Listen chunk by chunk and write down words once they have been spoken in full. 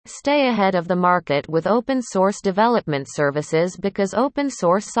Stay ahead of the market with open source development services. Because open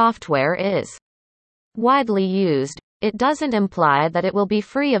source software is widely used, it doesn't imply that it will be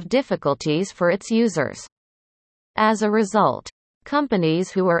free of difficulties for its users. As a result,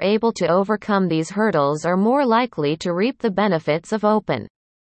 companies who are able to overcome these hurdles are more likely to reap the benefits of open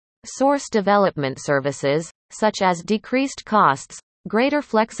source development services, such as decreased costs, greater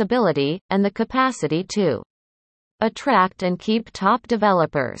flexibility, and the capacity to attract and keep top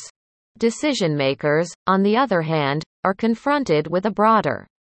developers. Decision makers, on the other hand, are confronted with a broader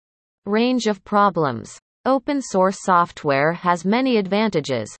range of problems. Open source software has many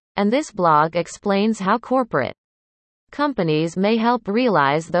advantages, and this blog explains how corporate companies may help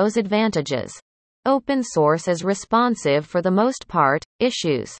realize those advantages. Open source is responsive for the most part.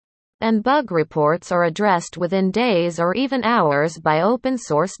 Issues and bug reports are addressed within days or even hours by open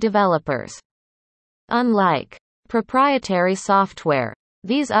source developers. Unlike proprietary software,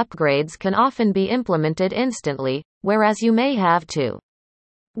 these upgrades can often be implemented instantly, whereas you may have to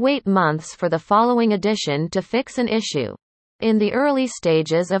wait months for the following edition to fix an issue. In the early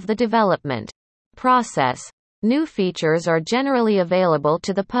stages of the development process, new features are generally available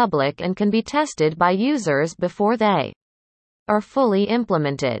to the public and can be tested by users before they are fully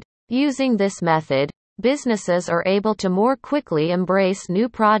implemented. Using this method, businesses are able to more quickly embrace new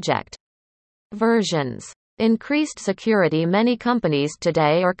project versions. Increased security. Many companies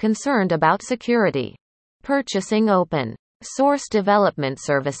today are concerned about security. Purchasing open source development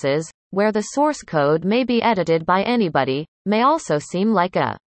services, where the source code may be edited by anybody, may also seem like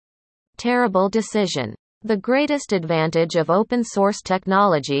a terrible decision. The greatest advantage of open source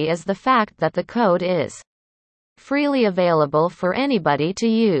technology is the fact that the code is freely available for anybody to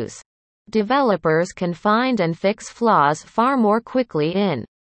use. Developers can find and fix flaws far more quickly in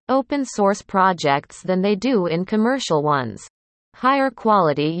open source projects than they do in commercial ones. Higher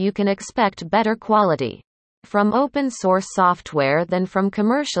quality. You can expect better quality from open source software than from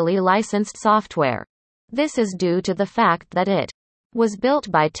commercially licensed software. This is due to the fact that it was built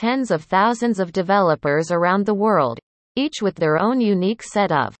by tens of thousands of developers around the world, each with their own unique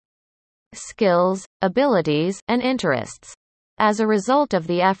set of skills, abilities, and interests. As a result of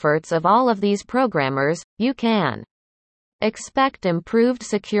the efforts of all of these programmers, you can expect improved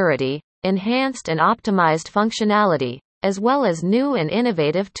security, enhanced and optimized functionality, as well as new and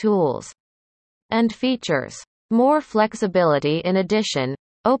innovative tools and features. More flexibility. In addition,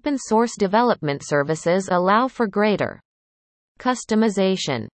 open source development services allow for greater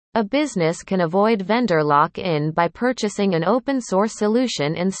customization. A business can avoid vendor lock-in by purchasing an open source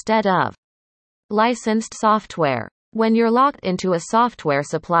solution instead of licensed software. When you're locked into a software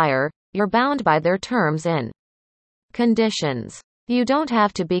supplier, you're bound by their terms and conditions. You don't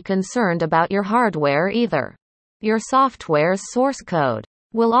have to be concerned about your hardware either. Your software's source code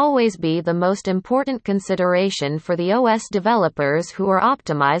will always be the most important consideration for the OS developers who are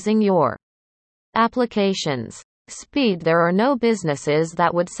optimizing your applications. Speed. There are no businesses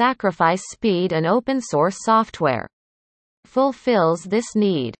that would sacrifice speed, and open source software fulfills this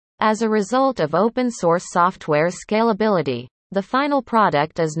need. As a result of open source software's scalability, the final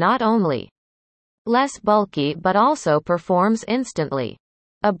product is not only less bulky but also performs instantly.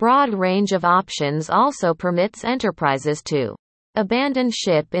 A broad range of options also permits enterprises to abandon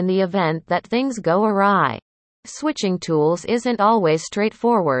ship in the event that things go awry. Switching tools isn't always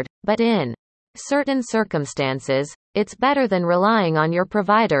straightforward, but in certain circumstances, it's better than relying on your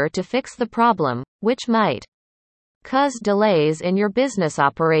provider to fix the problem, which might cause delays in your business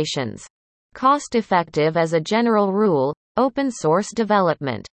operations. Cost-effective. As a general rule, open source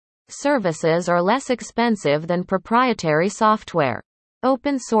development services are less expensive than proprietary software.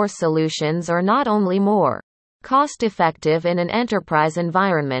 Open source solutions are not only more cost-effective in an enterprise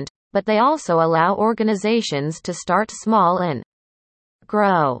environment, but they also allow organizations to start small and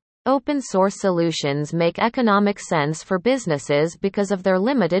grow. Open source solutions make economic sense for businesses because of their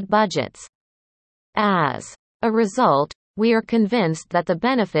limited budgets. As a result, we are convinced that the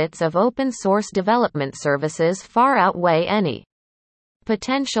benefits of open source development services far outweigh any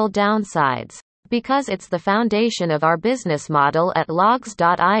potential downsides. Because it's the foundation of our business model at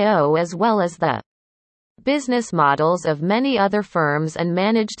Logs.io, as well as the business models of many other firms and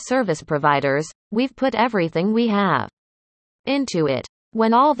managed service providers, we've put everything we have into it.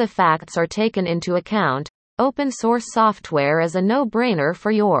 When all the facts are taken into account, open source software is a no-brainer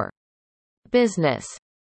for your business.